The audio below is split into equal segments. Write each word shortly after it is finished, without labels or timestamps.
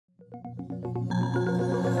Good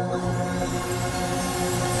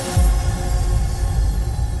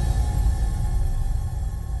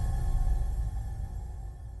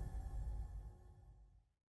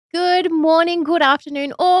morning, good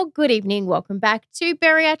afternoon, or good evening. Welcome back to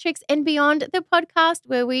Bariatrics and Beyond, the podcast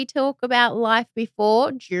where we talk about life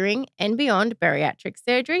before, during, and beyond bariatric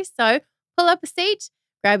surgery. So pull up a seat,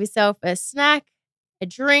 grab yourself a snack, a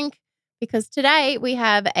drink, because today we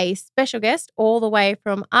have a special guest all the way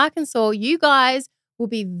from Arkansas. You guys will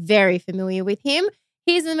be very familiar with him.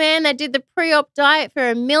 He's the man that did the pre-op diet for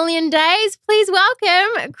 1,000,000 days. Please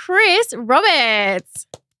welcome Chris Roberts.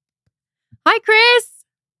 Hi, Chris.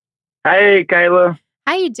 Hey, Kayla.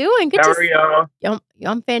 How you doing? Good How to are y'all?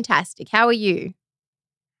 I'm fantastic. How are you?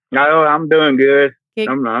 No, I'm doing good. Good.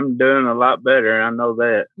 I'm doing a lot better. I know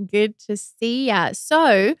that. Good to see ya.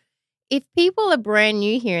 So, if people are brand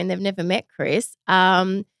new here and they've never met Chris,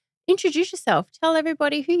 introduce yourself. Tell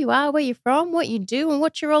everybody who you are, where you're from, what you do, and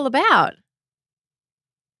what you're all about.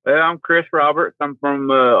 Well, I'm Chris Roberts. I'm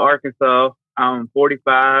from Arkansas. I'm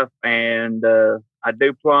 45, and I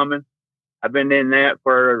do plumbing. I've been in that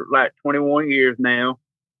for like 21 years now,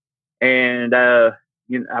 and I've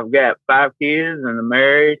got 5 kids, and I'm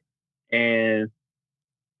married. And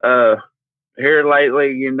here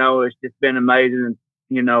lately, it's just been amazing,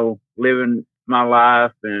 living my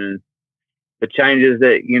life and the changes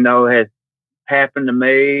that, has happened to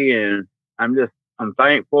me. And I'm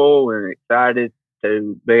thankful and excited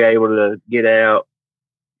to be able to get out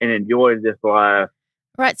and enjoy this life.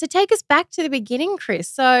 Right. So take us back to the beginning, Chris.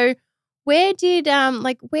 So where did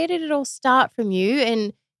it all start from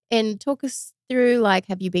you? And talk us through, like,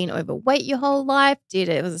 have you been overweight your whole life?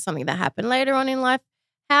 Was it something that happened later on in life?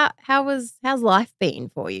 How's life been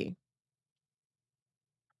for you?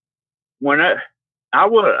 When I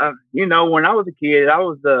was, when I was a kid, I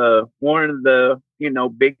was one of the,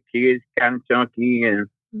 big kids, kind of chunky, and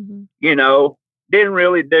didn't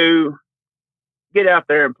really get out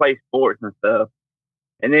there and play sports and stuff.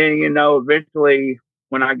 And then, eventually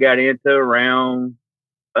when I got into around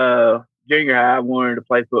junior high, I wanted to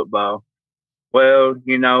play football. Well,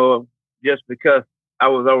 just because I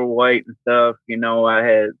was overweight and stuff, I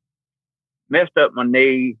had messed up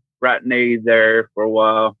my right knee there for a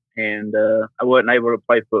while. And I wasn't able to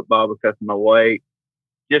play football because of my weight.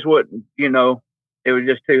 Just wouldn't, it was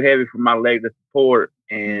just too heavy for my leg to support.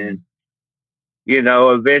 And,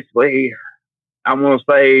 eventually, I'm going to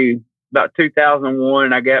say about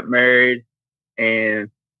 2001, I got married.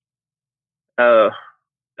 And I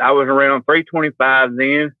was around 325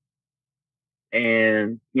 then.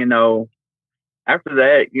 And, after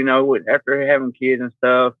that, after having kids and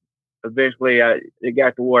stuff, eventually it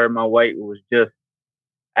got to where my weight was just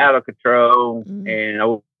out of control, and I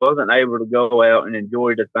wasn't able to go out and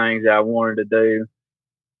enjoy the things that I wanted to do.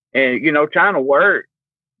 And, trying to work,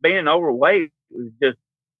 being overweight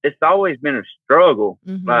it's always been a struggle.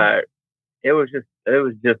 Like it was just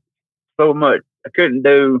so much. I couldn't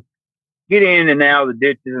get in and out of the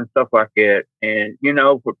ditches and stuff like that. And,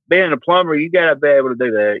 for being a plumber, you got to be able to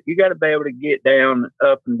do that. You got to be able to get down,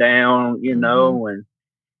 up and down, and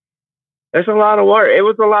it's a lot of work. It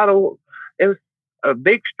was a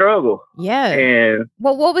big struggle. Yeah. And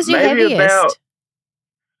what was your heaviest?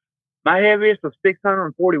 My heaviest was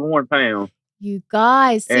 641 pounds. You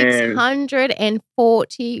guys,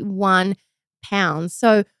 641 pounds.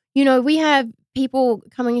 So, we have people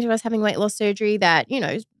coming to us having weight loss surgery that,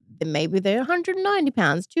 maybe they're 190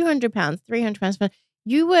 pounds, 200 pounds, 300 pounds.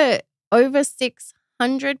 You were over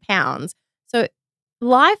 600 pounds. So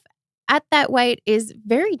life at that weight is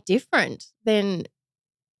very different than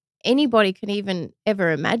anybody can even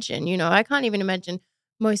ever imagine. I can't even imagine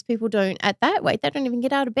most people don't, at that weight, they don't even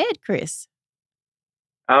get out of bed, Chris.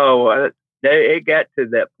 Oh, it got to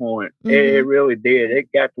that point. It really did.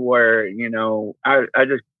 It got to where, I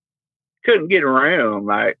just couldn't get around.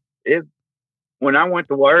 Like when I went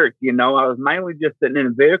to work, I was mainly just sitting in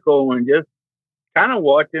a vehicle and just kind of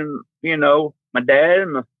watching, my dad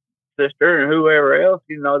and my sister and whoever else,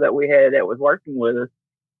 that we had that was working with us.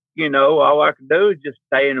 All I could do is just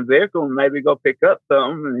stay in a vehicle and maybe go pick up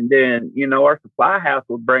something. And then, our supply house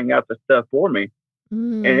would bring out the stuff for me.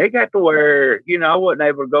 And it got to where, I wasn't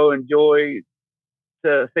able to go enjoy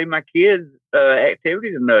to see my kids'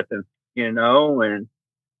 activities or nothing, and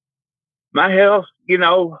my health,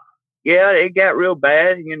 it got real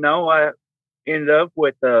bad. I ended up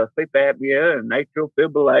with sleep apnea and atrial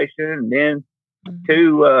fibrillation, and then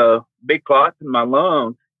 2 big clots in my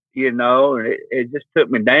lungs, and it just took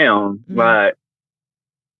me down. Like,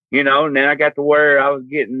 and then I got to where I was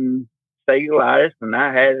getting cellulitis, and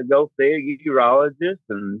I had to go see a urologist,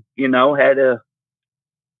 and, had to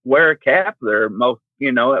wear a catheter most,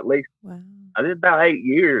 at least Wow. I did about 8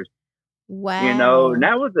 years, and Wow.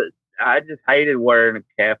 that was I just hated wearing a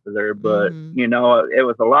catheter, but, Mm-hmm. it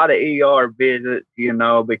was a lot of ER visits,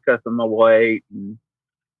 because of my weight. And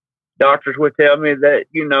doctors would tell me that,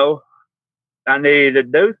 I needed to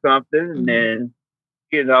do something, and Mm-hmm. then,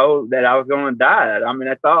 that I was going to die. I mean,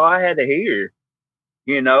 that's all I had to hear,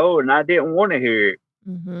 and I didn't want to hear it.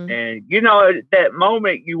 Mm-hmm. And, at that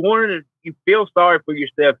moment, you feel sorry for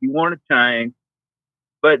yourself. You want to change.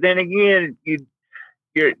 But then again,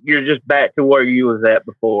 you're just back to where you was at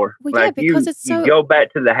before. Well, yeah, Like because you it's you so go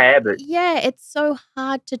back to the habit. yeah, it's so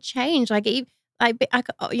hard to change. Like, I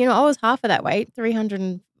was half of that weight, 300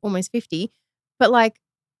 and almost 50, but like,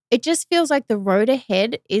 it just feels like the road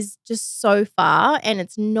ahead is just so far and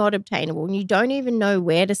it's not obtainable, and you don't even know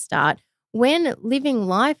where to start. When living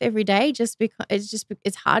life every day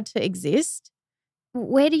it's hard to exist.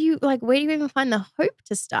 Where do you even find the hope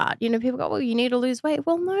to start? People go, well, you need to lose weight.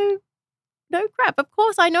 Well, no crap. Of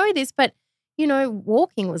course I know this, but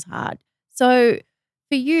walking was hard. So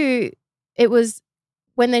for you, it was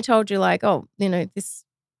when they told you like, oh, this.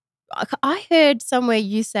 I heard somewhere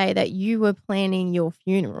you say that you were planning your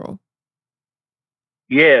funeral.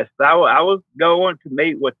 Yes, I was going to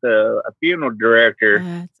meet with a funeral director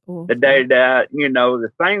That's the awful. day that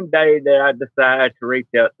the same day that I decided to reach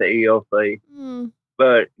out to EOC. Mm,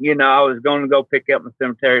 But I was going to go pick up my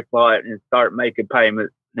cemetery plot and start making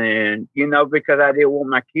payments, and because I didn't want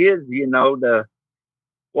my kids, to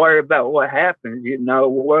worry about what happens.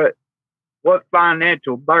 What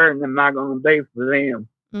financial burden am I going to be for them?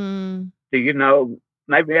 mm, So,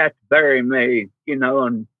 maybe have to bury me,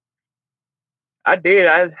 and I did.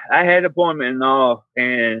 I had an appointment and all,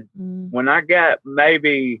 and mm. when I got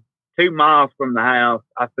maybe 2 miles from the house,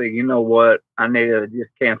 I said, you know what? I need to just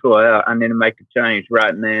cancel out. I need to make a change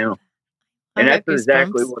right now. I And got that's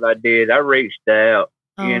exactly goosebumps. what I did. I reached out,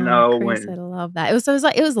 Oh, Chris, I when love that.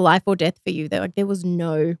 It was life or death for you. There was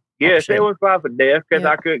no yes, it option. was life or death because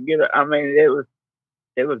Yep. I couldn't get it. I mean,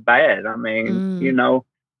 it was bad. I mean, Mm,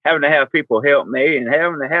 having to have people help me and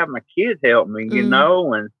having to have my kids help me,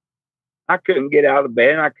 mm, and I couldn't get out of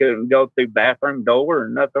bed. I couldn't go through bathroom door or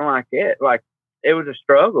nothing like that. Like it was a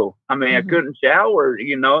struggle. I mean, I mhm. couldn't shower,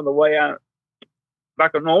 the way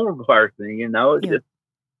like a normal person. It's Yep. just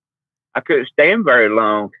I couldn't stand very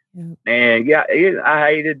long. Yep. And yeah, I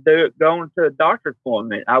hated going to a doctor's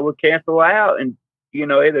appointment. I would cancel out and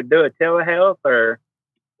either do a telehealth or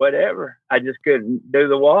whatever. I just couldn't do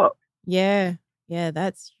the walk. Yeah. Yeah,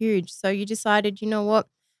 that's huge. So you decided, you know what?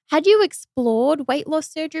 Had you explored weight loss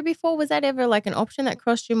surgery before? Was that ever like an option that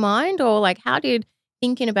crossed your mind? Or like how did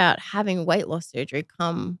thinking about having weight loss surgery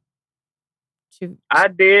come to I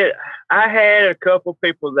did. I had a couple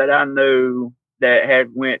people that I knew that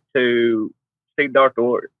had went to see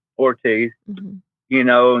Dr. Ortiz, Mhm.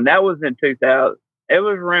 and that was in 2000. It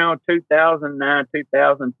was around 2009,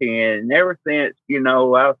 2010. And ever since,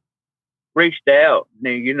 I reached out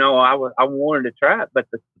and, I wanted to try it, but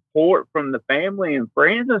the support from the family and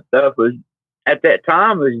friends and stuff was at that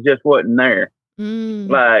time was just wasn't there. Mm,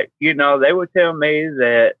 Like, they would tell me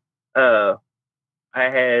that, I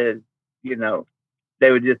had, you know,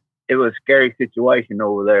 they would just, it was a scary situation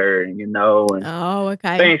over there, and oh,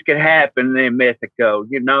 okay. things could happen in Mexico,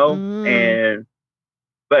 Mm, and,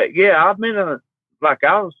 but yeah, like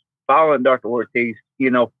I was following Dr. Ortiz,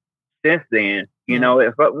 since then, yeah.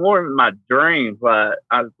 it's like one of my dreams. Like,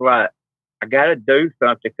 I was like, I got to do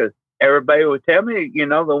something because everybody would tell me,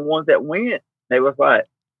 the ones that went, they was like,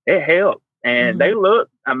 it helped and Mhm. they look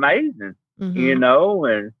amazing, Mhm.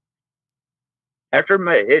 and after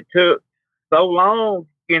it took so long,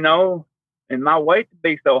 and my weight to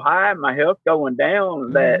be so high, my health going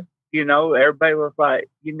down that, Mhm. everybody was like,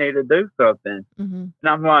 you need to do something. Mhm. And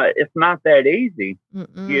I'm like, it's not that easy.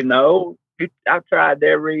 Mm-mm. I've tried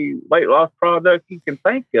every weight loss product you can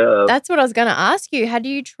think of. That's what I was gonna ask you. Had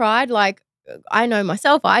you tried, like, I know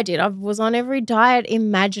myself, I did. I was on every diet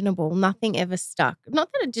imaginable. Nothing ever stuck.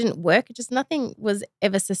 Not that it didn't work, it just nothing was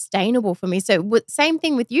ever sustainable for me. So, same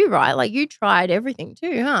thing with you, right? Like, you tried everything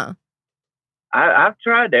too, huh? I've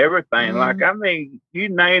tried everything. Like, Mm. I mean, you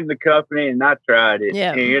name the company and I tried it.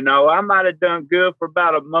 Yeah. And, I might have done good for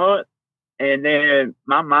about a month. And then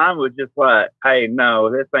my mind was just like, hey, no,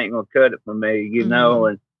 this ain't going to cut it for me, Mhm.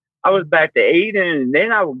 And I was back to eating. And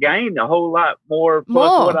then I gained a whole lot more plus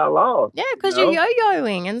what More. I lost, Yeah, because 'cause you're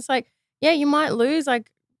yo-yoing, and it's like, yeah, you might lose, like,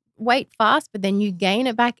 weight fast, but then you gain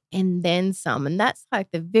it back and then some, and that's,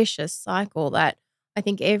 like, the vicious cycle that I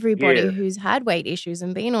think everybody Yes. who's had weight issues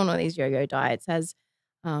and been on all these yo-yo diets has,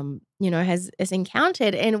 has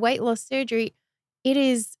encountered, and weight loss surgery, it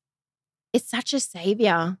is It's such a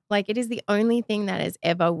savior. Like, it is the only thing that has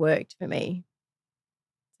ever worked for me.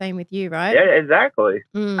 Same with you, right? Yeah, exactly.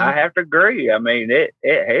 I have to agree. I mean, it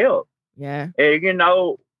helps. Yeah. And, you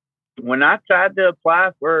know, when I tried to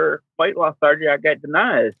apply for weight loss surgery, I got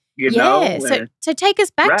denied. You know, So take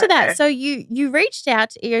us back to that. right. So you reached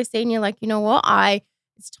out to EOC and you're like, you know what,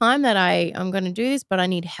 it's time that I'm going to do this, but I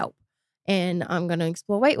need help, and I'm going to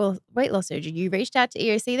explore weight loss surgery. You reached out to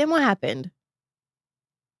EOC. Then what happened?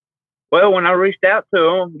 Well, when I reached out to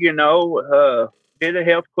them, you know, did a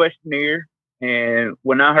health questionnaire, and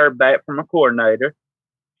when I heard back from a coordinator,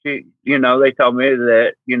 you know, they told me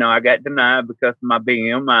that, you know, I got denied because my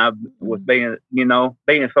BMI was being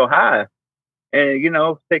so high. And, you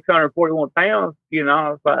know, 641 pounds, you know, I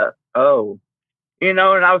was like, oh, you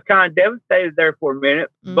know, and I was kind of devastated there for a minute.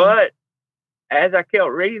 But as I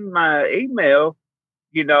kept reading my email,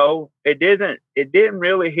 you know, it didn't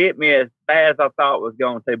really hit me as fast as I thought it was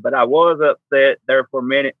going to, but I was upset there for a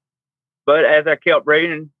minute. But as I kept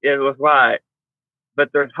reading, it was like,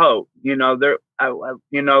 but there's hope. You know, there's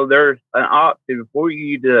an option for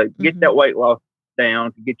you to get that weight loss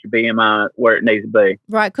down, to get your BMI where it needs to be.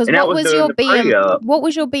 Right, because what was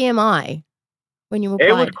your BMI when you applied?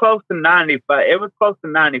 It was close to 95. It was close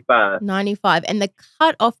to 95. 95. And the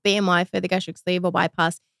cut-off BMI for the gastric sleeve or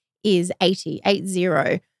bypass is 80.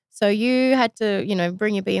 So you had to, you know,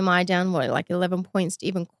 bring your BMI down, like 11 points to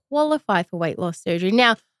even qualify for weight loss surgery.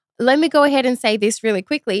 Now, let me go ahead and say this really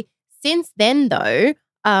quickly. Since then, though,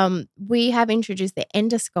 we have introduced the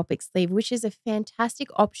endoscopic sleeve, which is a fantastic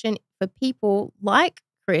option for people like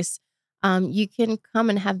Chris. You can come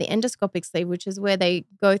and have the endoscopic sleeve, which is where they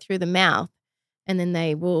go through the mouth and then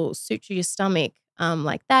they will suture your stomach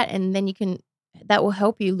like that. And then that will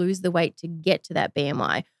help you lose the weight to get to that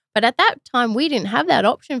BMI. But at that time, we didn't have that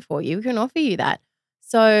option for you. We can offer you that.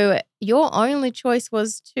 So your only choice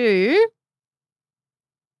was to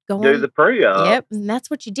do the pre-op. Yep, and that's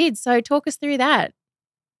what you did. So talk us through that.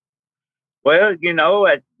 Well, you know,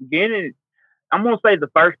 at the beginning, I'm going to say the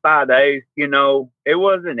first 5 days, you know, it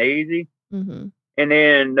wasn't easy. And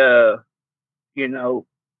then, you know,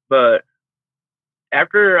 but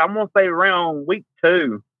after, I'm going to say around week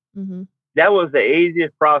 2, that was the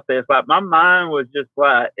easiest process. Like, my mind was just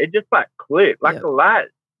like, it just like clicked, like a light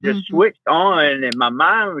just switched on, and my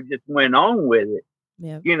mind just went on with it.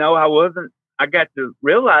 You know, I got to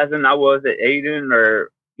realizing I wasn't eating or,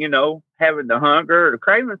 you know, having the hunger or the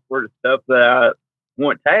cravings for the stuff that I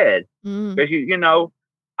once had. Because, you know,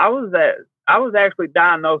 I was actually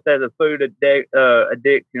diagnosed as a food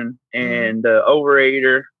addiction and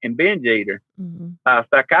overeater and binge eater by a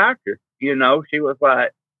psychiatrist. You know, she was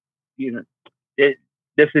like, you know,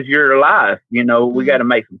 this is your life. You know, we got to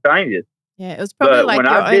make some changes. Yeah, it was probably like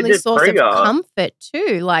your only source of comfort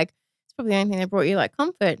too. Like, it's probably the only thing that brought you like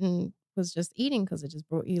comfort and was just eating, because it just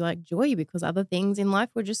brought you like joy, because other things in life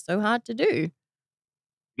were just so hard to do.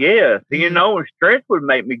 Yeah, you know, and stress would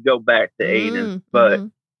make me go back to eating. But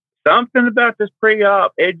something about this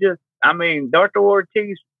pre-op, I mean, Dr.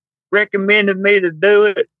 Ortiz recommended me to do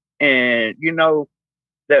it. And, you know,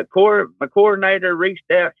 my coordinator reached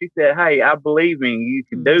out. She said, hey, I believe in you. You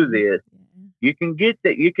can do this. You can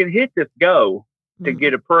you can hit this goal to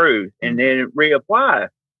get approved and then reapply.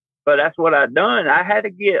 But that's what I've done. I had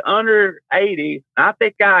to get under 80. I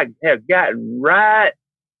think I have gotten right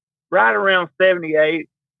around 78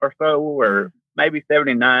 or so, or maybe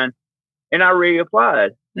 79. And I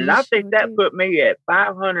reapplied. And I think that put me at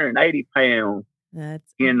 580 pounds.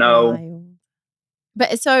 That's know.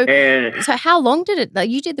 But so how long did it, like,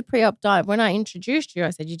 you did the pre-op diet. When I introduced you,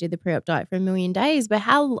 I said you did the pre-op diet for 1,000,000 days, but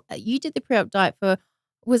you did the pre-op diet for,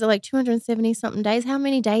 was it like 270 something days? How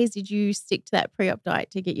many days did you stick to that pre-op diet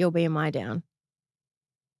to get your BMI down?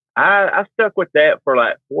 I stuck with that for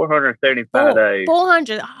like 475 days.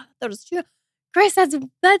 400. Oh, I thought it was 200. Chris,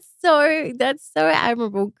 that's so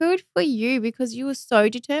admirable. Good for you, because you were so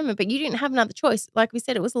determined, but you didn't have another choice. Like we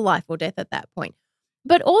said, it was life or death at that point.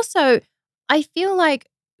 But also, I feel like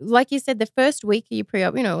you said, the first week of your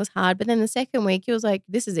pre-op, you know, it was hard, but then the second week, it was like,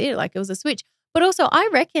 this is it. Like, it was a switch. But also, I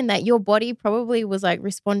reckon that your body probably was like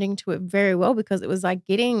responding to it very well, because it was like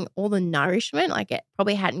getting all the nourishment like it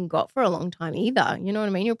probably hadn't got for a long time either. You know what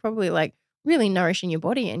I mean? You're probably like really nourishing your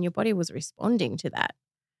body, and your body was responding to that.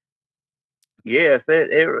 Yes,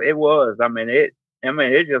 it was. I mean, it's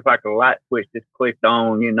just like a light switch just clicked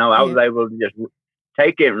on. You know, I was able to just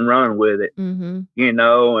take it and run with it. You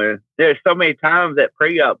know, and there's so many times that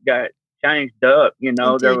pre-op got changed up. You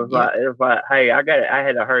know, it was like, hey, I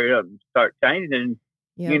had to hurry up and start changing.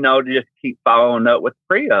 You know, to just keep following up with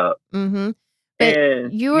pre-op. But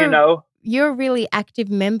and you're a really active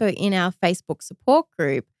member in our Facebook support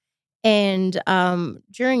group. And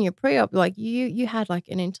during your pre-op, like you had like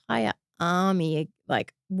an entire army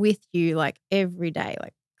like with you like every day,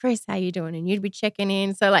 like, Chris, how you doing? And you'd be checking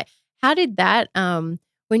in. So like, how did that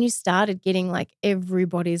when you started getting like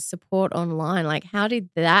everybody's support online, like how did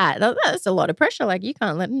that's a lot of pressure. Like you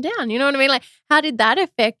can't let them down. You know what I mean? Like how did that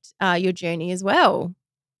affect your journey as well?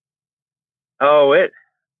 Oh, it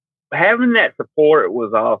having that support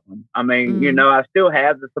was awesome. I mean, Mm. I still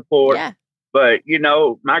have the support, Yeah. but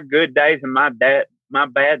my good days and my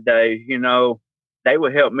bad days, they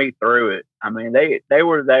would help me through it. I mean, they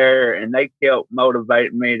were there and they kept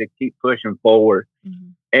motivating me to keep pushing forward.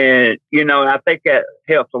 Mhm. And I think that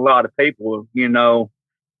helps a lot of people. You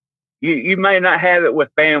may not have it with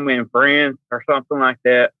family and friends or something like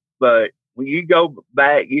that, but when you go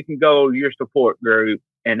back, you can go to your support group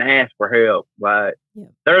and ask for help. Like, Yeah.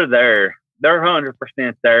 they're there, they're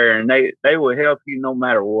 100% there, and they will help you no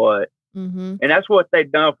matter what. Mhm. And that's what they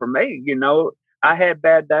done for me. I had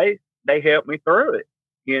bad days, they helped me through it.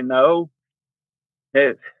 You know,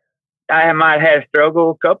 it, I might have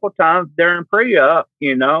struggled a couple times during pre-op.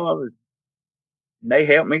 They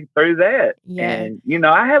helped me through that. Yeah. And,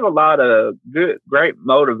 I have a lot of great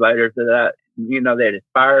motivators that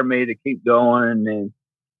inspire me to keep going. And,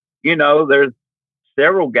 there's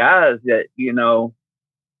several guys that,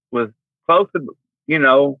 was close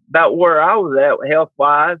to, about where I was at health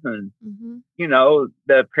wise and, Mhm.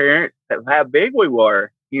 the parents of how big we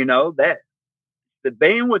were, that the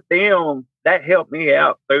being with them, that helped me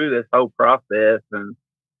out through this whole process. And,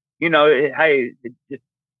 just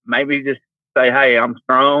maybe just say, hey, I'm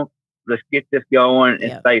strong. Let's get this going and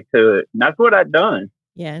Yeah. stay to it. And that's what I've done.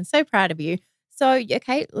 Yeah, and so proud of you. So,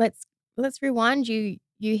 okay, let's rewind. You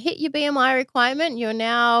hit your BMI requirement. You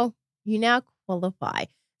now qualify.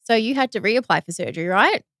 So you had to reapply for surgery,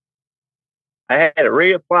 right? I had to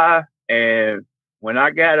reapply. And when I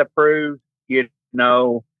got approved,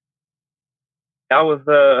 know, I was,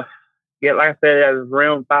 yeah, like I said, I was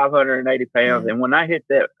around 580 pounds. Yeah. And when I hit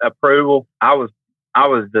that approval, I was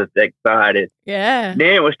just excited. Yeah.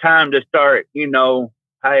 Then it was time to start,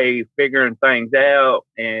 hey, figuring things out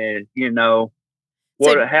and,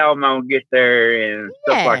 So how am I gonna get there and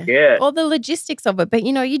stuff like yeah, that. all the logistics of it, but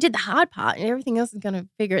you did the hard part, and everything else is going to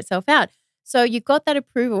figure itself out. So you got that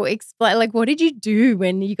approval. Explain, like, what did you do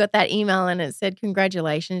when you got that email and it said,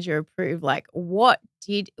 "Congratulations, you're approved"? Like, what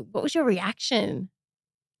was your reaction?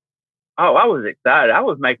 Oh, I was excited. I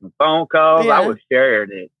was making phone calls. I Yeah. was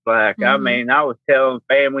sharing it. Like, I Mhm. mean, I was telling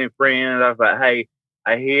family and friends. I was like, "Hey,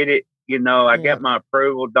 I hit it. I Yeah. got my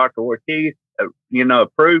approval. Dr. Ortiz,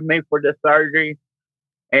 approved me for this surgery."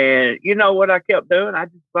 And you know what I kept doing? I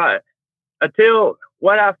just like until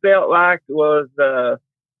what I felt like was I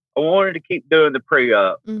wanted to keep doing the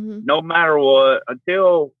pre-op, Mhm. no matter what,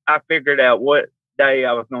 until I figured out what day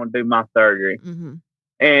I was going to do my surgery. Mhm.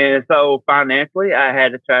 And so financially, I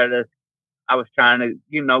was trying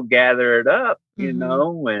to, gather it up,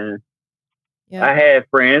 Mhm. and Yep. I had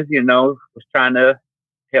friends, was trying to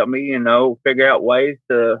help me, figure out ways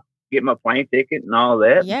to get my plane ticket and all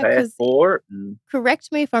that and Yeah, because passport. And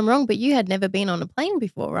correct me if I'm wrong, but you had never been on a plane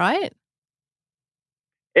before, right?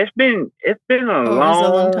 it's been a Or it was a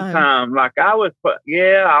long long time? time. Like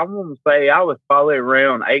yeah, I'm gonna say I was probably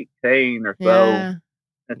around 18 or so Yeah.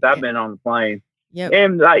 since I've Yeah. been on the plane. Yep.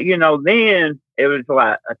 And like, then it was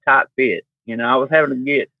like a tight fit. I was having to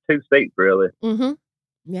get two seats really. Mhm.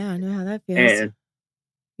 Yeah, I know how that feels. And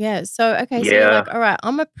Yeah. So, okay. So you're yeah, like, all right,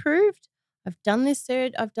 I'm approved. I've done this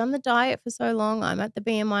I've done the diet for so long. I'm at the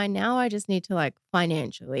BMI now. I just need to like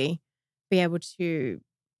financially be able to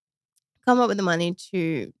come up with the money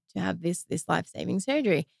to have this life-saving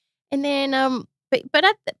surgery. And then but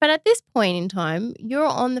at this point in time, you're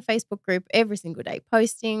on the Facebook group every single day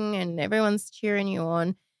posting and everyone's cheering you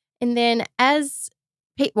on. And then as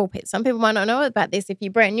people, some people might not know about this if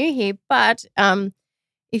you're brand new here, but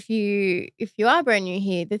if you are brand new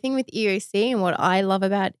here, the thing with EOC and what I love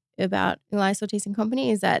about Elias Ortiz and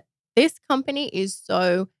Company is that this company is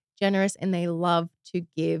so generous and they love to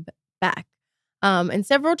give back. And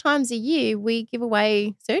several times a year, we give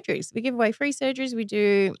away surgeries. We give away free surgeries. Do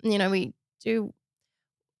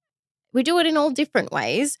we do it in all different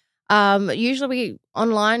ways. Usually, we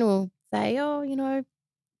online will say, oh,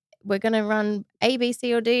 we're going to run A, B,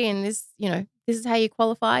 C, or D, and this is how you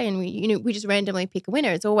qualify, and we just randomly pick a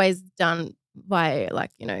winner. It's always done by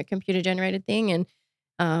like a computer generated thing, and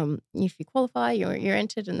if you qualify, you're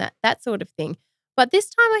entered, and that sort of thing. But this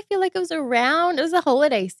time, I feel like it was a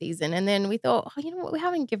holiday season, and then we thought, oh, you know what, we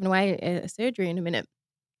haven't given away a surgery in a minute.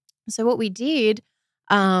 So what we did,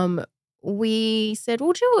 we said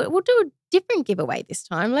we'll do a different giveaway this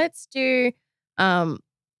time. Let's do um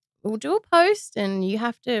we'll do a post and you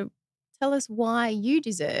have to tell us why you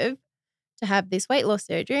deserve to have this weight loss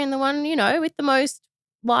surgery, and the one, with the most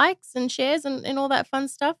likes and shares and all that fun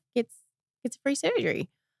stuff gets free surgery.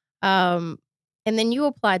 And then you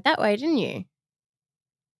applied that way, didn't you?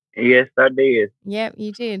 Yes, I did. Yep,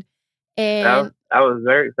 you did. I And was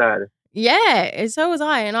very excited. yeah, and so was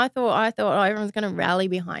I. And I thought, oh, everyone's going to rally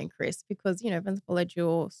behind Chris because, everyone's followed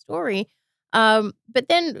your story. But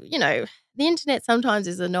then, the internet sometimes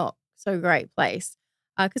is a not so great place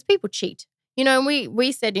because people cheat. And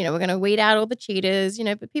we said, we're going to weed out all the cheaters,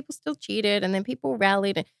 but people still cheated, and then people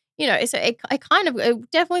rallied. And, so it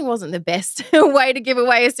definitely wasn't the best way to give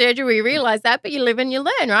away a surgery. We realized that, but you live and you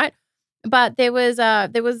learn, right? But there was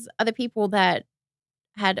other people that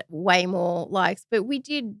had way more likes, but we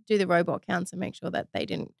did do the robot counts and make sure that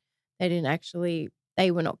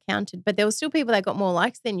they were not counted, but there were still people that got more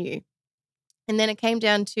likes than you. And then it came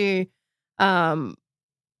down to, then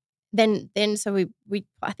so we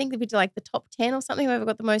I think that we did like the top 10 or something, whoever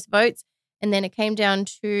got the most votes. And then it came down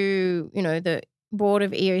to, the board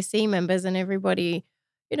of EOC members, and everybody,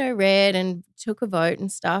 read and took a vote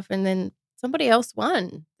and stuff. And then somebody else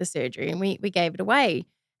won the surgery and we gave it away.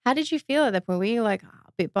 How did you feel at that point? Were you like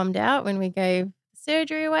a bit bummed out when we gave the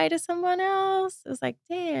surgery away to someone else? It was like,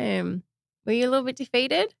 damn. Were you a little bit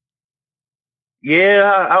defeated?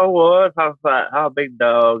 Yeah, I was. I was like, oh, big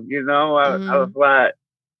dog. I was like,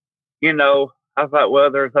 I thought, well,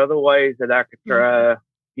 there's other ways that I could try.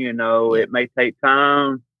 Yeah. It may take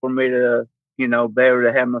time for me to, be able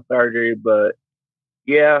to have my surgery, but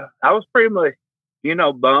yeah, I was pretty much,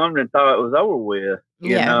 bummed and thought it was over with,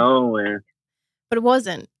 Yeah. and But it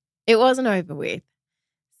wasn't. It wasn't over with.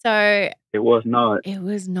 So it was not. it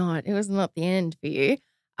was not. It was not the end for you.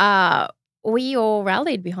 We all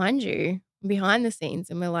rallied behind you, behind the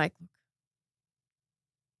scenes, and we're like,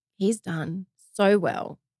 he's done so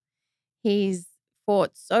well. He's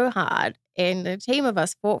fought so hard, and a team of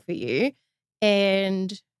us fought for you.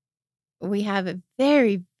 And we have a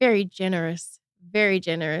very, very generous,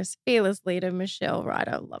 fearless leader, Michelle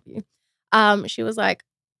Ryder. Love you. She was like,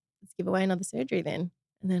 let's give away another surgery then.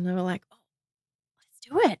 And then they were like, oh, let's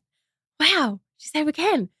do it. Wow. She said we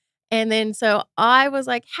can. And then so I was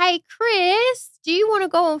like, hey, Chris, do you want to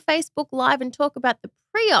go on Facebook Live and talk about the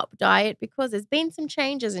pre-op diet? Because there's been some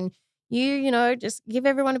changes, and just give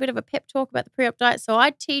everyone a bit of a pep talk about the pre-op diet. So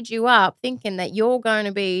I teed you up thinking that you're going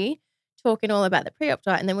to be talking all about the pre-op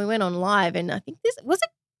diet. And then we went on live, and I think this was it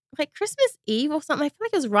like Christmas Eve or something. I feel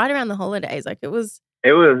like it was right around the holidays. Like it was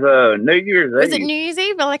It was New Year's Eve. Was it New Year's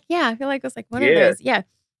Eve? But like, yeah, I feel like it was like one of those. Yeah.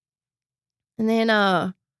 And then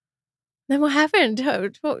what happened?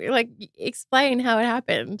 Like, explain how it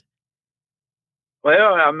happened.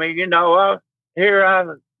 Well, I mean, after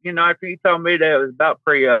you told me that it was about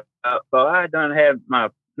pre-op, so I done had my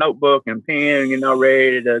notebook and pen,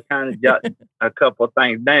 ready to kind of jot a couple of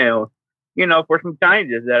things down, for some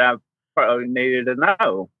changes that I probably needed to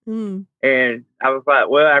know. And I was like,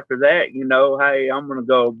 well, after that, hey, I'm going to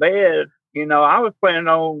go to bed. I was planning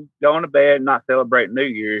on going to bed and not celebrating New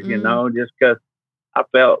Year's, just because I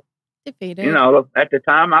felt defeated. At the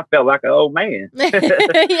time, I felt like an old man.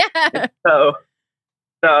 Yeah. So,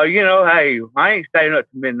 hey, I ain't staying up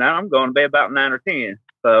to midnight. I'm going to bed about 9 or 10.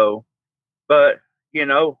 So, but,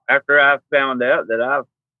 after I found out that I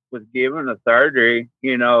was given a surgery,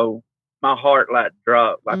 my heart like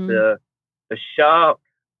dropped, like the shock.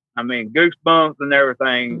 I mean, goosebumps and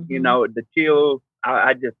everything, the chills.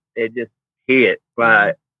 It just hit.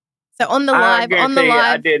 Like, so on the live,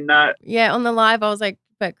 I did not. Yeah, on the live, I was like,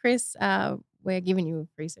 but Chris, we're giving you a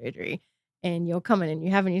free surgery and you're coming and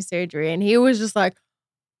you're having your surgery. And he was just like,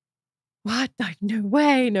 what? Like, no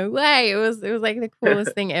way. It was like the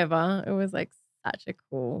coolest thing ever. It was like I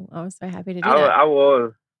was so happy to do that. I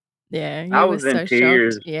was. Yeah. I was in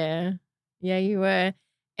tears. Shocked. Yeah. Yeah, you were.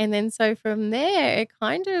 And then so from there, it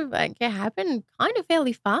kind of like it happened kind of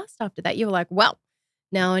fairly fast after that. You were like, well,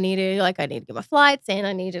 now I need to get my flights and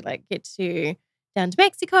I need to get down to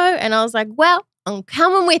Mexico. And I was like, well, I'm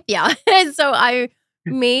coming with you. And so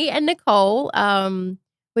me and Nicole,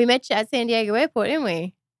 we met you at San Diego Airport, didn't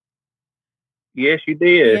we? Yes, you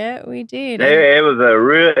did. Yeah, we did. It was a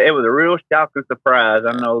real shocking surprise.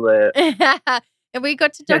 I know that. And we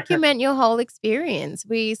got to document your whole experience.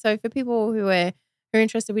 So for people who are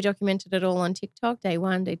interested, we documented it all on TikTok, day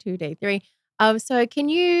 1, day 2, day 3. So can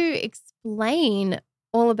you explain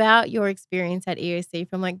all about your experience at EOC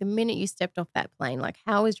from like the minute you stepped off that plane? Like,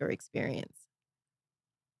 how was your experience?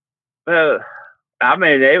 Well, I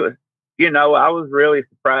mean, it was, I was really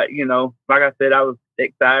surprised, like I said, I was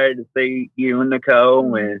excited to see you and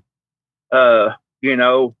Nicole and,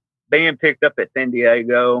 being picked up at San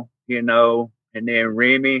Diego, and then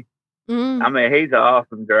Remy. Mm. I mean, he's an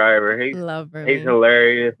awesome driver. Love He's Remy.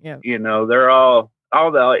 hilarious. Yep. They're all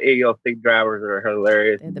the EOC drivers are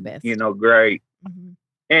hilarious. They're the best. Great.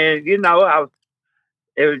 And it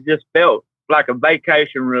was just felt like a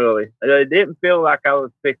vacation. Really, it didn't feel like I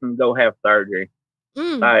was fixing to go have surgery.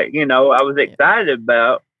 Like I was excited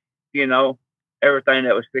about everything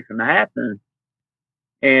that was fixing to happen,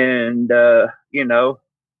 and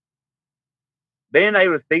being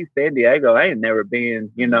able to see San Diego, I ain't never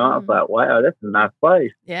been. I was like, wow, that's a nice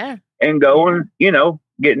place. Yeah. And going,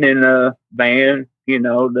 getting in a van,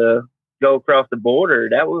 to go across the border,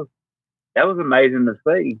 that was amazing to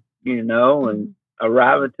see, and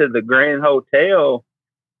arriving to the Grand Hotel,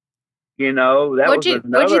 that what'd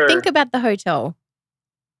you think about the hotel?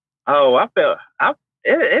 Oh,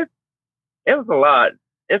 it was a lot.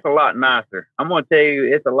 It's a lot nicer. I'm gonna tell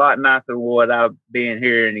you, it's a lot nicer than what I've been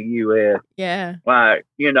here in the U.S. Yeah. Like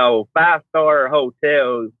 5-star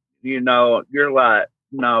hotels. You're like,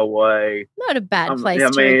 no way. Not a bad place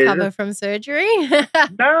to recover from surgery.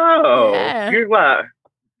 No, yeah. You're like,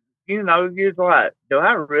 you're like, do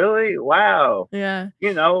I really? Wow. Yeah.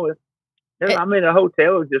 I'm in a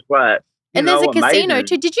hotel, just like. And there's a casino amazing.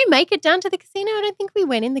 too. Did you make it down to the casino? I don't think we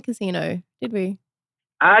went in the casino, did we?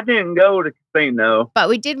 I didn't go to the casino. But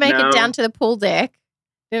we did make it down to the pool deck,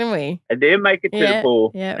 didn't we? I did make it to the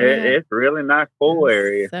pool. Yeah. It's a really nice pool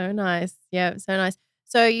area. So nice. Yeah, so nice.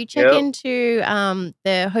 So you check into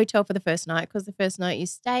the hotel for the first night, because the first night you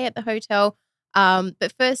stay at the hotel.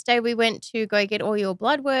 But first day we went to go get all your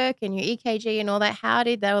blood work and your EKG and all that. How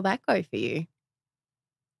did all that go for you?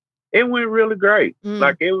 It went really great.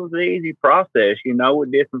 Like, it was an easy process. We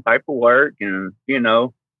did some paperwork and,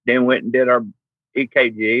 then went and did our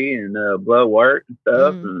EKG and blood work and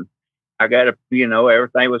stuff. And I got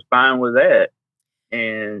everything was fine with that.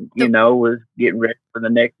 And, was getting ready for the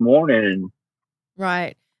next morning.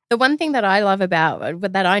 Right. The one thing that I love about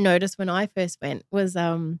that I noticed when I first went was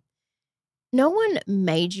no one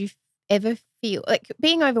made you ever feel like,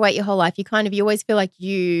 being overweight your whole life, you always feel like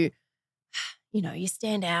you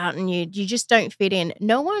stand out and you just don't fit in.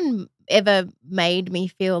 No one ever made me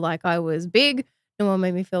feel like I was big. No one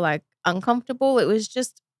made me feel like uncomfortable. It was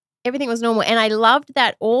just, everything was normal. And I loved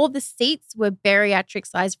that all the seats were bariatric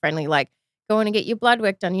size friendly. Like, going to get your blood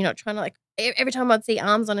work done, you're not trying to, like, every time I'd see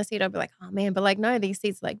arms on a seat, I'd be like, oh man, but like, no, these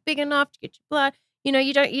seats are like big enough to get your blood. You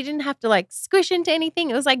didn't have to like squish into anything.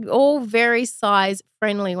 It was like all very size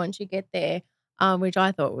friendly once you get there, which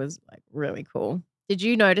I thought was like really cool. Did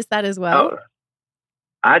you notice that as well? Oh,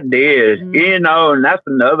 I did, and that's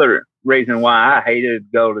another reason why I hated to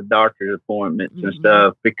go to doctor's appointments and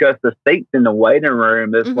stuff, because the seats in the waiting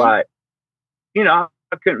room is like,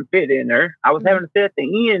 I couldn't fit in there. I was having to sit at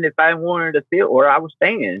the end if I wanted to sit, or I was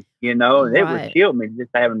standing, and it would kill me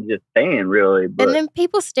just having to just stand, really. But, and then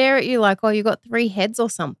people stare at you like, oh, you got 3 heads or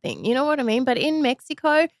something. You know what I mean? But in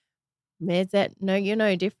Mexico, you're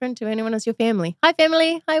no different to anyone else. Your family. Hi,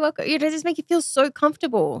 family. Hi, welcome. It just make you feel so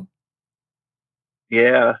comfortable.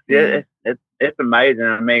 Yeah, it's amazing.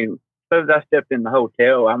 I mean, as soon as I stepped in the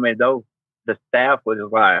hotel, I mean, the staff was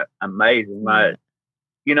like amazing. Like,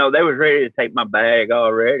 they was ready to take my bag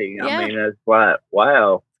already. Yeah. I mean, it's like,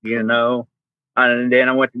 wow, And then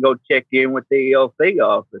I went to go check in with the EOC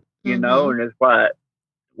office, and it's like,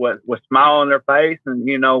 with smile on their face and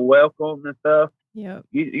welcome and stuff. Yeah,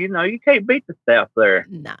 you can't beat the staff there.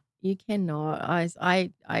 Nah, you cannot. I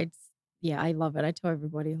love it. I tell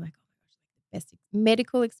everybody, like, best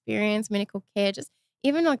medical experience, medical care, just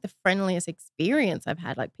even like the friendliest experience I've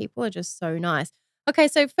had. Like, people are just so nice. Okay,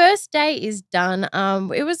 so first day is done.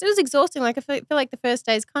 It was exhausting. Like, I feel like the first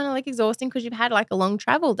day is kind of like exhausting because you've had like a long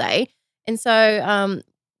travel day, and so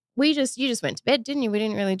you just went to bed, didn't you? We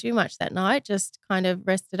didn't really do much that night. Just kind of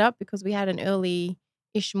rested up because we had an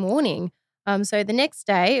early-ish morning. So the next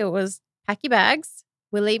day it was pack your bags.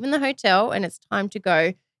 We're leaving the hotel and it's time to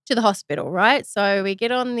go to the hospital, right? So we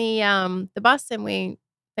get on the bus and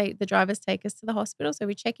the drivers take us to the hospital. So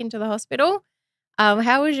we check into the hospital.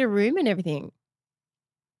 How was your room and everything?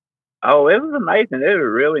 Oh, it was amazing. It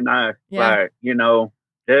was really nice. Yeah. Like,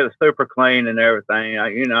 it was super clean and everything.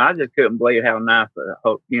 I just couldn't believe how nice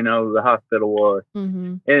the hospital was.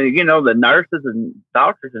 And, the nurses and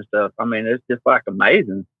doctors and stuff, I mean, it's just like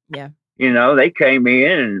amazing. Yeah. They came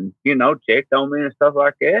in and, checked on me and stuff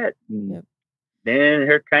like that. And then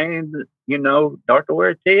here came, Dr.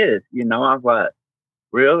 Ortiz. I was like,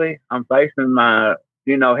 really? I'm facing my,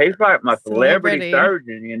 he's like my celebrity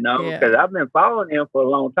surgeon, because I've been following him for a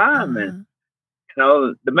long time. And,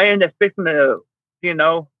 the man that's fixing to,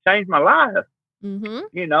 change my life, and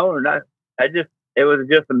I just it was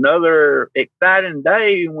just another exciting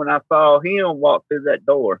day when I saw him walk through that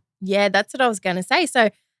door. Yeah, that's what I was going to say. So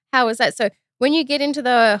how was that? So when you get into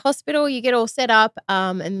the hospital, you get all set up,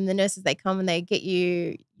 and then the nurses, they come and they get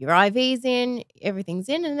you your IVs in, everything's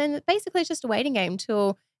in, and then basically it's just a waiting game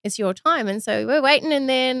till it's your time. And so we're waiting, and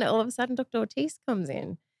then all of a sudden Dr. Ortiz comes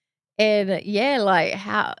in. And yeah, like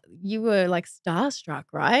how you were like starstruck,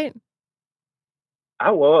 right?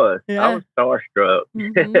 I was. I Yeah. was starstruck.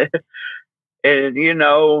 Mhm. And, you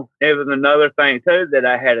know, it was another thing too that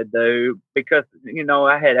I had to do because, you know,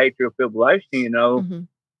 I had atrial fibrillation, you know. Mhm.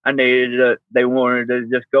 I needed to, they wanted to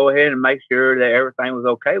just go ahead and make sure that everything was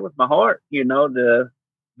okay with my heart, you know, to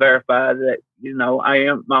verify that, you know,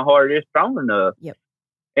 my heart is strong enough. Yep.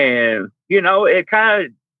 And, you know, I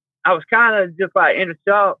was kind of just like in a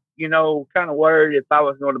shock, you know, kind of worried if I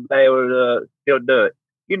was going to be able to still do it.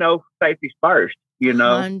 You know, safety's first, you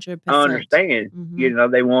know. I 100%. understand, you Mhm. know,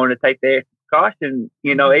 they wanted to take the extra caution,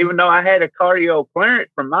 you know, Mhm. even though I had a cardio clearance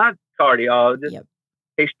from my cardiologist, Yep.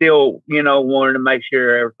 he still, you know, wanted to make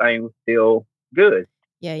sure everything was still good.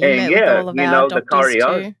 Yeah, you And met with yeah, all of you our know, doctors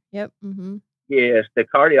too. Yep. Mhm. yes, the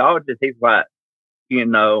cardiologist, he's like, you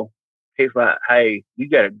know, he's like, hey, you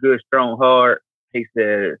got a good, strong heart. He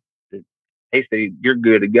said, you're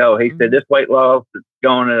good to go. He said, Mhm. this weight loss is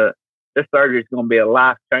this surgery is gonna be a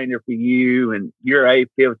life changer for you, and your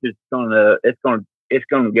AFib is it's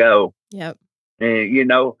gonna go. Yep. And you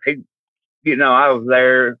know, I was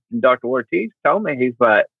there, and Dr. Ortiz told me, he's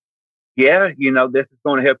like, yeah, you know, this is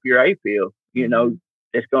going to help your AFib. You know, Mhm.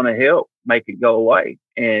 it's going to help make it go away.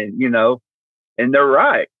 And you know, and they're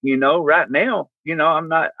right. You know, right now, you know,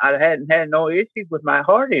 I hadn't had no issues with my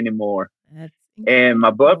heart anymore. That's And my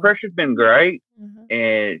blood incredible. pressure's been great. Uh-huh.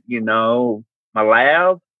 And, you know, my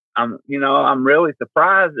labs, I'm really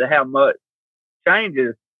surprised at how much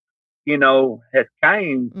changes, you know, has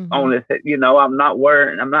came on Mhm. this. You know, I'm not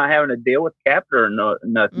having to deal with catheter or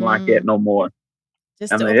nothing like that Mm. no more. I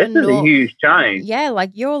Just mean, of a this is a nor huge change. Yeah,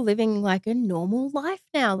 like you're living like a normal life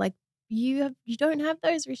now. Like you don't have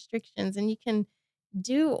those restrictions and you can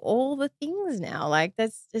do all the things now. Like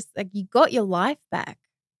that's just like you got your life back.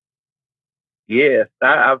 Yes,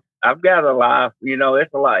 I've got a life, you know,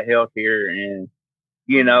 it's a lot healthier. And,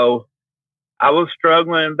 you Mhm. know, I was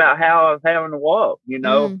struggling about how I was having to walk, you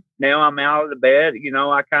know. Mm. Now I'm out of the bed, you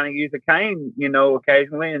know, I kind of use a cane, you know,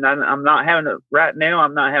 occasionally. And I'm not having to, right now,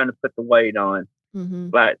 I'm not having to put the weight on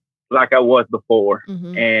Mhm. like, like I was before.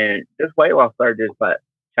 Mhm. And this weight loss surgery just like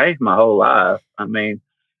changed my whole life. I mean,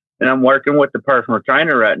 and I'm working with the personal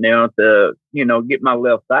trainer right now to, you know, get my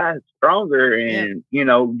left side stronger Yep. and, you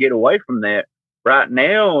know, get away from that. Right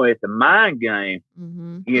now, it's a mind game.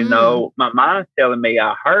 Mhm. You Mm. know, my mind's telling me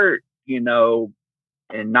I hurt, you know,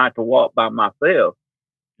 and not to walk by myself.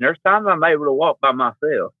 And there's times I'm able to walk by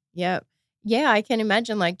myself. Yep. Yeah, I can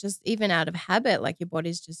imagine like just even out of habit, like your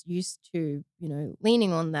body's just used to,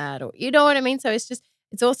 leaning on that or you know what I mean? So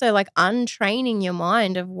it's also like untraining your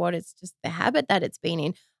mind of what it's just the habit that it's been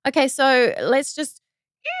in. Okay, so let's just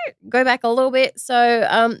go back a little bit. So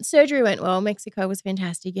surgery went well. Mexico was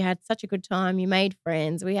fantastic. You had such a good time. You made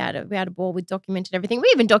friends. We had a ball. We documented everything. We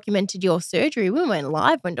even documented your surgery. We went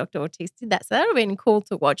live when Dr. Ortiz did that. So that would have been cool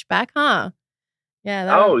to watch back, huh?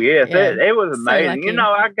 Yeah, Oh yes, yeah. it was So amazing. You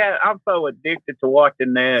lucky. know, I'm so addicted to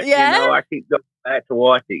watching that. You Yeah? know, I keep going back to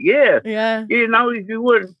watch it. Yes, Yeah. you know, you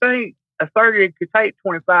wouldn't think a surgery could take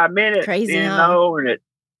 25 minutes. Crazy, You huh? know, and it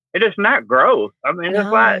is not gross. I mean,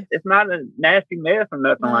 No. it's not a nasty mess or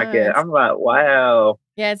nothing like No, that. it's I'm like, wow.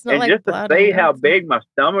 yeah, it's not And like just to blood and see how guts. big my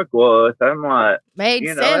stomach was, I'm like, Made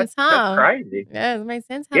you know, sense, that's huh? crazy. Yeah, it made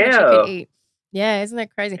sense how much you could Yeah. eat. Yeah, isn't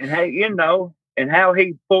that crazy? And hey, you know, and how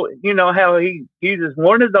he you know, how he uses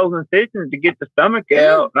one of those incisions to get the stomach Mm,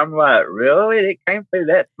 out. And I'm like, really? It came through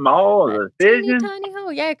that small of that an teeny incision? tiny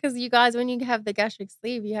hole. Yeah, because you guys, when you have the gastric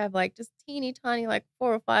sleeve, you have like just teeny tiny, like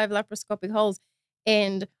 4 or 5 laparoscopic holes.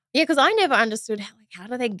 And yeah, because I never understood how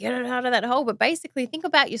do they get it out of that hole? But basically, think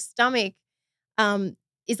about your stomach um,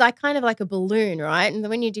 is like kind of like a balloon, right? And then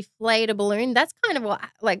when you deflate a balloon, that's kind of what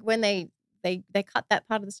like when they cut that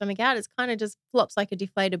part of the stomach out, it's kind of just flops like a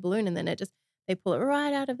deflated balloon, and then they pull it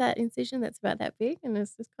right out of that incision that's about that big, and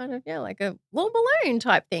it's just kind of like a little balloon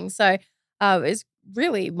type thing. So it's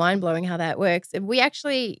really mind blowing how that works. And we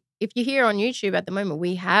actually, if you're here on YouTube at the moment,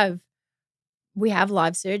 we have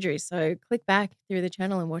live surgeries, so click back through the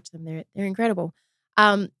channel and watch them. They're incredible.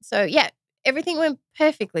 So yeah, everything went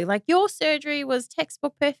perfectly. Like your surgery was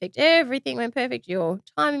textbook perfect. Everything went perfect. Your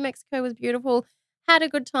time in Mexico was beautiful. Had a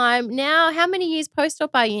good time. Now, how many years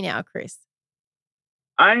post-op are you now, Chris?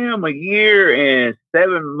 I am a year and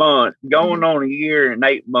 7 months, Mhm. going on a year and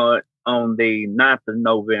 8 months. on the 9th of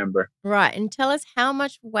November. Right. And tell us how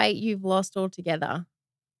much weight you've lost altogether.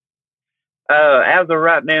 As of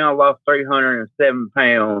right now, I lost 307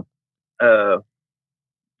 pounds,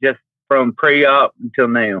 just from pre-op until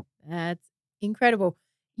now. That's incredible.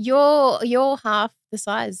 You're half the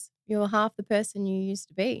size. You're half the person you used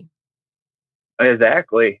to be.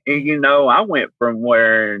 Exactly. And, I went from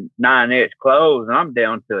wearing 9X clothes, and I'm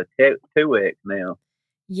down to a 2X now.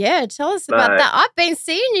 Yeah, tell us about that. I've been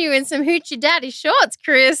seeing you in some Hoochie Daddy shorts,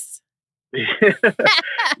 Chris. Yeah.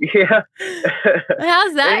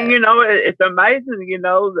 How's that? And, it's amazing,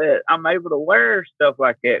 that I'm able to wear stuff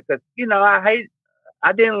like that. Because,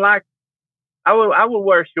 I would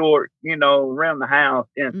wear shorts, around the house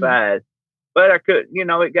inside. But I couldn't,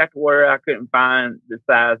 it got to where I couldn't find the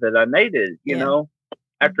size that I needed,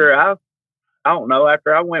 After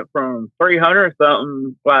after I went from 300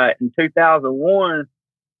 something, like in 2001,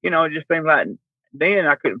 it just seemed like then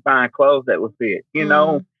I couldn't find clothes that would fit, It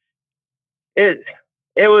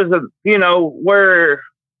was where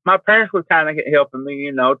my parents were kind of helping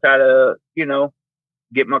me, try to,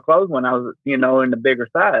 get my clothes when I was, in the bigger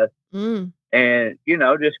size. And,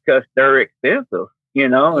 just because they're expensive,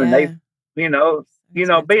 and they, being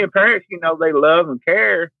parents, they love and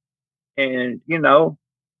care. And, it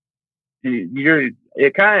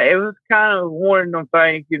was kind of one of them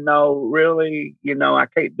things, really, I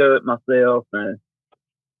can't do it myself. And,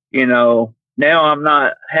 now I'm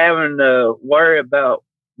not having to worry about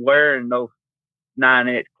wearing those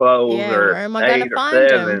 9X clothes or where am I gonna 8 or find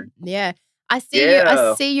 7. them? Yeah. I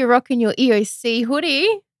see you rocking your EOC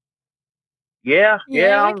hoodie. Yeah,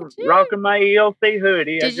 I'm rocking my EOC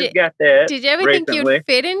hoodie. I just got that. Did you ever recently. think you'd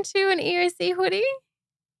fit into an EOC hoodie?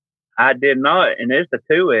 I did not, and it's a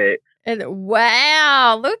 2X. And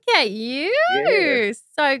wow, look at you. Yeah.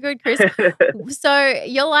 So good, Chris. So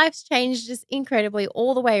your life's changed just incredibly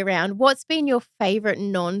all the way around. What's been your favorite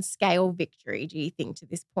non-scale victory, do you think, to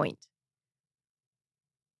this point?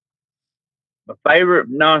 My favorite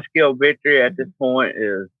non-scale victory at this point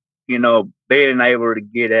is, being able to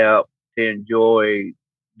get out to enjoy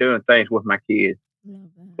doing things with my kids.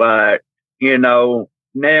 But, now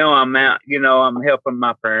I'm out, I'm helping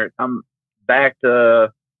my parents. I'm back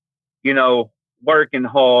to, working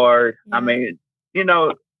hard. Yeah.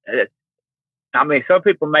 Some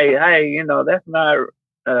people may, hey, that's not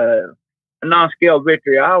a non-scale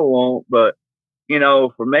victory I want, but,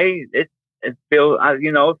 for me, it feels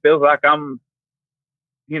like I'm,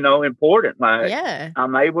 important. Like,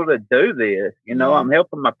 I'm able to do this, I'm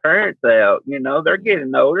helping my parents out, they're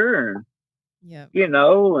getting older and,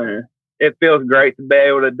 and it feels great to be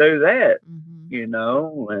able to do that,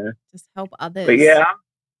 and just help others. But yeah,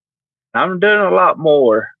 I'm doing a lot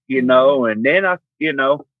more, and then I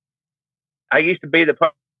used to be the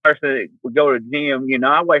person that would go to the gym,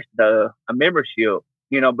 I wasted a membership,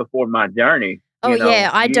 before my journey. Oh yeah,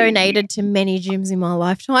 I donated to many gyms in my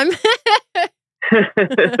lifetime.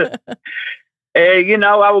 And,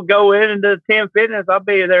 I would go in and do 10 fitness. I'll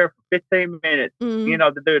be there for 15 minutes, to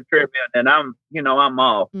do a treadmill. And I'm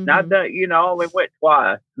off. And I've done, I only went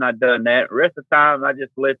twice and I've done that. The rest of the time, I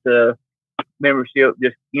just let the membership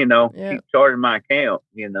just, keep charging my account,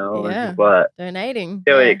 just like donating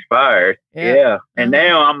till it expires. Yeah. And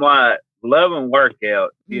now I'm like loving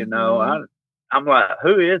workout, I'm like,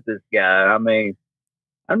 who is this guy?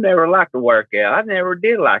 I never liked to work out. I never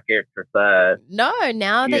did like exercise. No,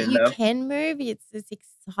 now that you can move, it's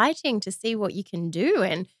exciting to see what you can do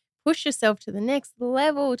and push yourself to the next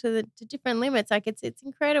level, to different limits. Like it's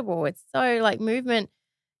incredible. It's so like movement,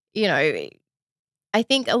 I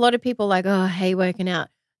think a lot of people like, oh, I hate working out.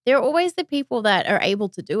 There are always the people that are able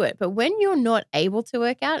to do it. But when you're not able to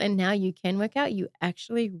work out and now you can work out, you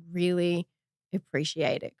actually really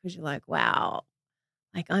appreciate it because you're like, wow.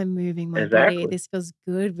 Like I'm moving my body. This feels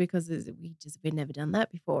good because we've never done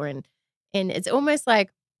that before. And it's almost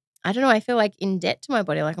like, I don't know, I feel like in debt to my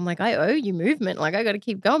body. Like I'm like, I owe you movement. Like I got to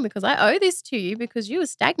keep going because I owe this to you because you were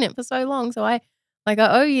stagnant for so long. So I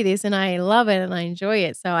owe you this and I love it and I enjoy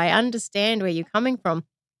it. So I understand where you're coming from.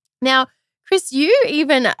 Now, Chris, you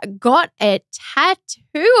even got a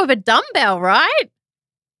tattoo of a dumbbell, right?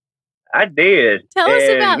 I did. Tell us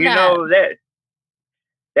about that.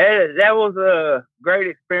 That was a great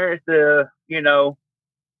experience to,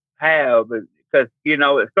 have because,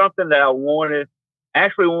 it's something that I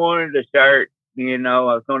actually wanted a shirt, I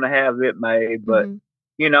was going to have it made, but,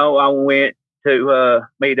 I went to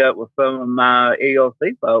meet up with some of my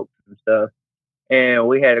EOC folks and stuff, and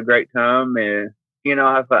we had a great time, and,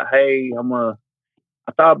 I was like, hey,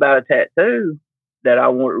 I thought about a tattoo that I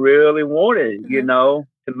really wanted, to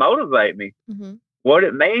motivate me. What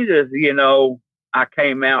it means is, I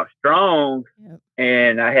came out strong, Yep.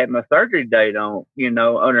 and I had my surgery date on,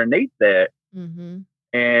 underneath that. Mm-hmm.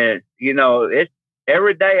 And, it's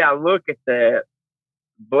every day I look at that,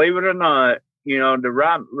 believe it or not,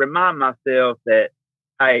 to remind myself that,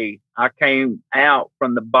 hey, I came out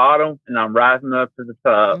from the bottom and I'm rising up to the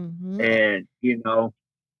top. Mm-hmm. And,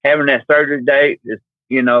 having that surgery date is,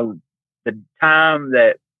 the time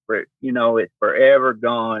that, it's forever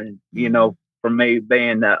gone, Mm-hmm. for me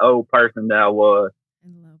being the old person that I was. I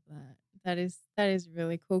love that. That is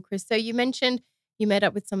really cool, Chris. So you mentioned you met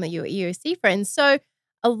up with some of your EOC friends. So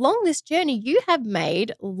along this journey, you have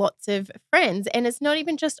made lots of friends, and it's not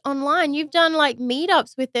even just online. You've done like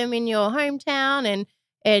meetups with them in your hometown,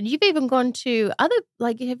 and you've even gone to other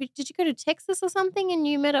like did you go to Texas or something and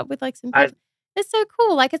you met up with like some I people? That's so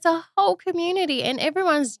cool. Like it's a whole community and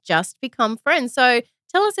everyone's just become friends. So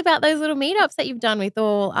tell us about those little meetups that you've done with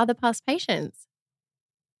all other past patients.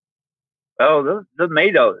 Oh, the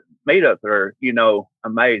meetups are,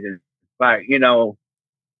 amazing. Like,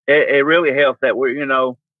 it really helps that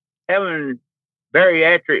we're, having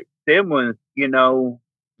bariatric siblings, and Mm.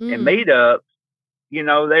 meetups,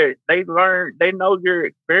 they know your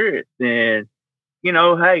experience, and,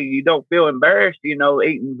 hey, you don't feel embarrassed,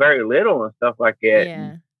 eating very little and stuff like that.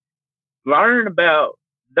 And Yeah. learn about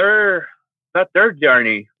their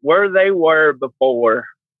journey, where they were before,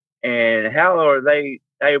 and how are they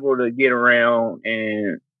able to get around,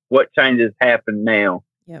 and what changes happen now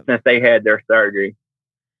Yep. since they had their surgery.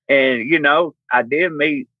 And, I did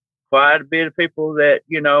meet quite a bit of people that,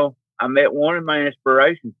 I met one of my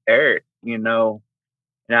inspirations, Eric, and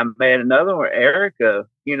I met another one, Erica,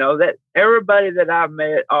 that everybody that I've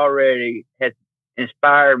met already has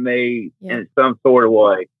inspired me Yep. in some sort of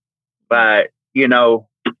way. But,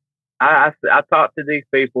 I talked to these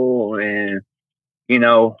people, and,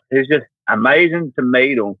 it's just amazing to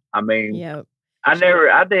meet them. I mean, Yep. I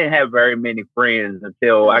didn't have very many friends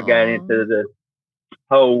until I got Aw, into the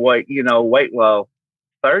whole weight loss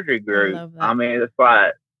surgery I group. love I that. mean, it's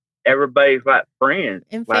like everybody's like friends.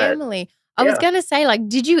 And Like, family. I was yeah, gonna say, like,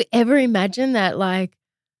 did you ever imagine that, like,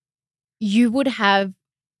 you would have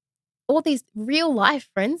all these real life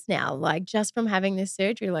friends now, like, just from having this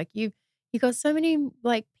surgery? Like, you got so many,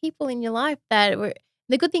 like, people in your life that were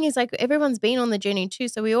the good thing is, like, everyone's been on the journey too,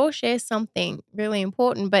 so we all share something really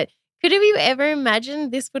important, but could have you ever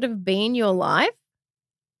imagined this would have been your life?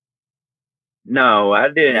 no, I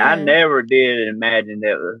didn't. I Yeah. never did imagine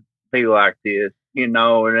that it would be like this. And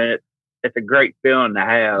it's a great feeling to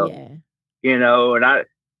have. Yeah. And I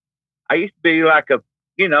used to be like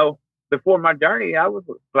you know, before my journey, I was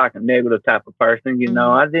like a negative type of person. Mhm.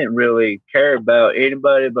 I didn't really care about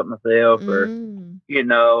anybody but myself, or Mm.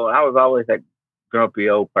 I was always that grumpy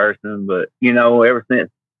old person. But ever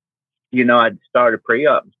since I started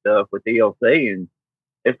pre-op and stuff with EOC, and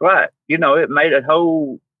it's like it made a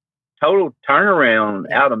whole total turnaround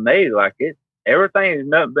Yep. out of me. Like everything is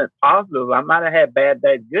nothing but positive. I might have had bad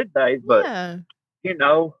days, good days, but Yeah.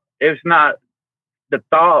 it's not the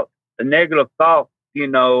negative thoughts,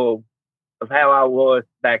 of how I was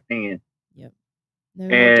back then. Yep. No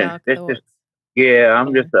more And dark it's just, thoughts. yeah,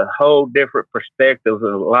 I'm Yeah. just a whole different perspective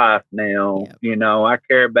of life now. Yep. I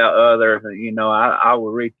care about others. And, I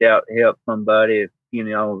will reach out to help somebody if,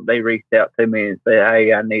 they reached out to me and said,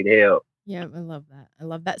 hey, I need help. Yeah, I love that. I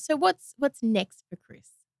love that. So what's next for Chris?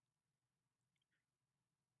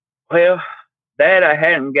 Well, that I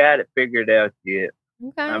hadn't got it figured out yet. I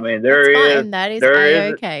Okay. mean, That's there is, fine. That is there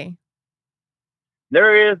is, A-okay.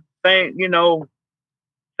 there is things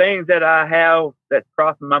that I have that's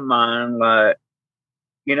crossing my mind. Like,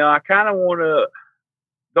 I kind of want to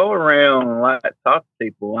go around and like talk to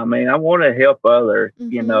people. I mean, I want to help others,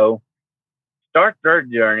 Mhm. start their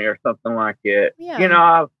journey or something like that.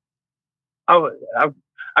 Yeah. I, I,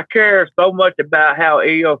 I care so much about how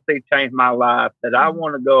EOC changed my life that I Mhm.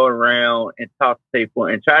 want to go around and talk to people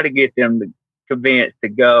and try to get them to convinced to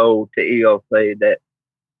go to EOC. That,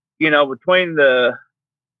 between the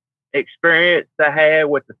experience I had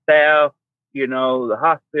with the staff, the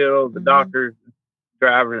hospital, the Mhm. doctors,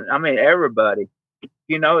 drivers, I mean, everybody,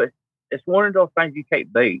 it's one of those things you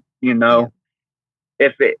can't beat, Yep.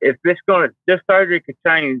 if this surgery could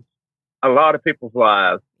change a lot of people's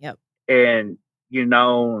lives. Yep. And,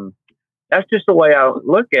 that's just the way I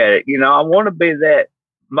look at it. I want to be that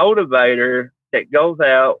motivator that goes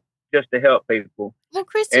out just to help people. Well,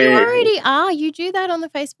 Chris, you And already are. You do that on the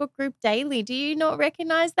Facebook group daily. Do you not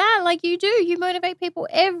recognize that? Like you do. You motivate people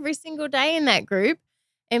every single day in that group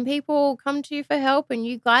and people come to you for help and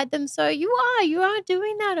you guide them. So you are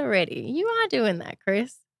doing that already. You are doing that,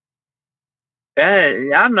 Chris.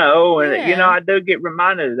 I know, and you know, I do get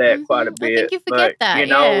reminded of that quite a bit. I think you forget that. You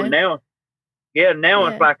know, now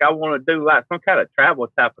it's like I want to do like some kind of travel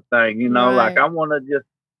type of thing. You know, like I want to just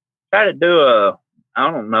try to do I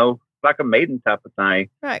don't know, like a meeting type of thing.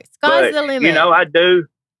 Right, sky's the limit. You know, I do.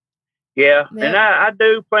 Yeah, and I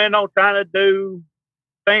do plan on trying to do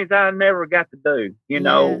things I never got to do. You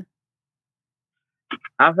know,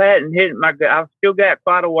 I've still got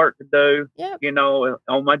quite a work to do. You know,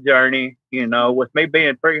 on my journey. You know, with me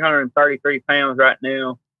being 333 pounds right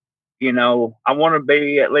now, you know, I want to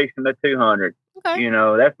be at least in the 200. Okay. You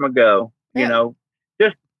know, that's my goal. You know,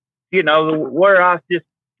 just where I just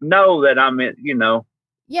know that I'm in. You know.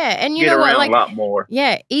 Yeah, and you know what, like a lot more.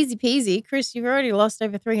 Yeah, easy peasy, Chris. You've already lost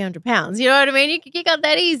over 300 pounds. You know what I mean? You got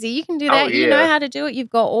that easy. You can do that. You know how to do it. You've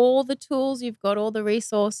got all the tools. You've got all the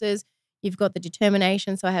resources. You've got the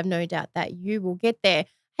determination. So I have no doubt that you will get there.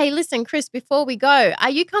 Hey, listen, Chris. Before we go, are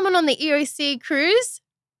you coming on the EOC cruise?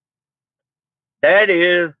 That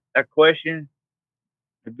is a question.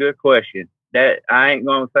 A good question. That I ain't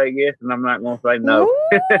going to say yes, and I'm not going to say no.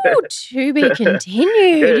 Ooh, to be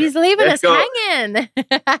continued. He's leaving us hanging.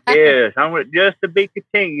 Yes, just to be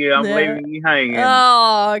continued. I'm leaving you hanging.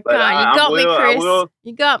 Oh, God, you got me, Chris.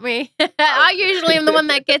 You got me. I usually am the one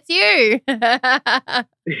that gets you.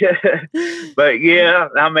 But yeah,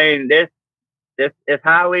 I mean, it's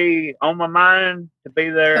highly on my mind to be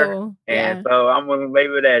there, cool. And so I'm going to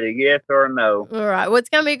leave it at a yes or a no. All right. Well, it's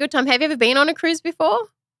going to be a good time. Have you ever been on a cruise before?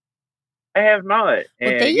 I have not. Well,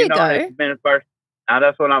 there you go. It's been the first.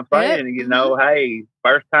 That's what I'm saying. Yep. You know, hey,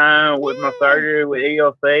 first time with my surgery with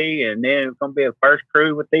EOC, and then it's gonna be a first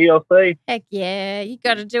cruise with EOC. Heck yeah, you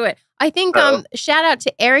got to do it. I think shout out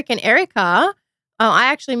to Eric and Erica. I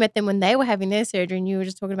actually met them when they were having their surgery, and you were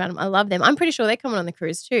just talking about them. I love them. I'm pretty sure they're coming on the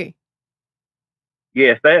cruise too.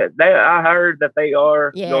 Yes, I heard that they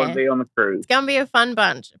are going to be on the cruise. It's going to be a fun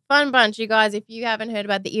bunch. Fun bunch, you guys. If you haven't heard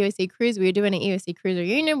about the EOC cruise, we are doing an EOC cruise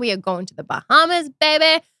reunion. We are going to the Bahamas,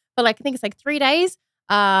 baby, for I think it's like 3 days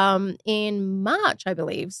in March, I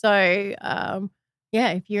believe. So,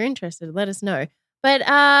 if you're interested, let us know. But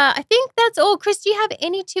I think that's all. Chris, do you have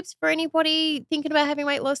any tips for anybody thinking about having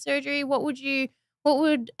weight loss surgery? What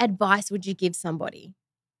advice would you give somebody?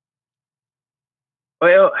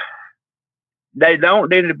 Well, they don't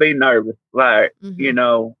need to be nervous. Like, you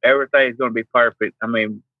know, everything's going to be perfect. I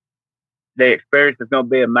mean, the experience is going to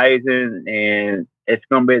be amazing, and it's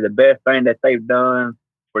going to be the best thing that they've done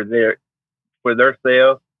for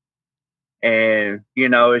themselves. And, you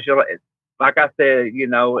know, it's just, like I said, you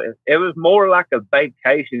know, it was more like a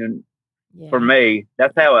vacation for me.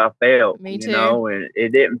 That's how I felt. Me too. You know, and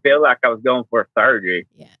it didn't feel like I was going for a surgery.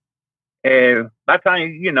 Yeah. And by the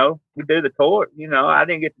time, you know, we do the tour, you know, I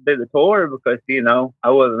didn't get to do the tour because, you know,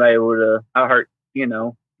 I wasn't able to, I hurt, you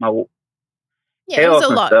know, my health. It was a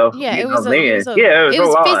lot. Stuff, it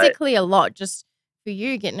was physically a lot just for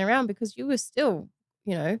you getting around because you were still,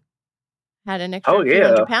 you know, had an extra few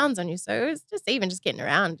hundred pounds on you. So it was just getting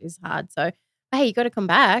around is hard. So, hey, you got to come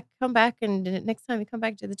back, and next time you come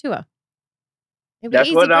back to the tour.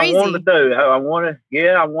 That's what I want to do. I want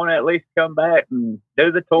to at least come back and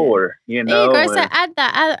do the tour, you know. There you go. So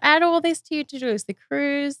add all this to your to-dos. The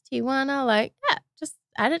cruise, Tijuana, just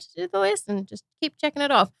add it to the list and just keep checking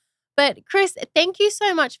it off. But Chris, thank you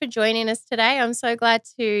so much for joining us today. I'm so glad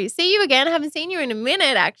to see you again. I haven't seen you in a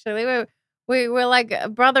minute, actually. We're like a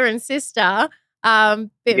brother and sister, my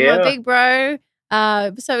big bro.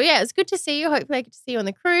 So it's good to see you. Hopefully I get to see you on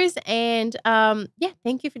the cruise. And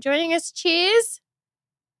thank you for joining us. Cheers.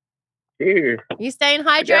 Cheers. You staying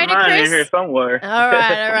hydrated, Chris? In here somewhere. All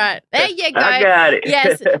right. There you go. I got it.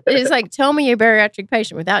 Yes. It's like, tell me you're a bariatric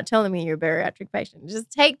patient without telling me you're a bariatric patient.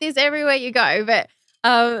 Just take this everywhere you go. But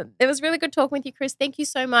it was really good talking with you, Chris. Thank you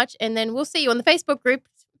so much. And then we'll see you on the Facebook group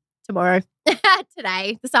tomorrow,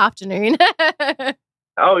 this afternoon.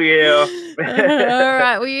 Oh, yeah. All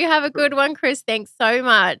right. Well, you have a good one, Chris. Thanks so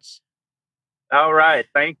much. All right.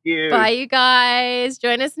 Thank you. Bye, you guys.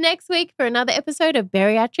 Join us next week for another episode of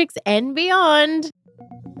Bariatrics and Beyond.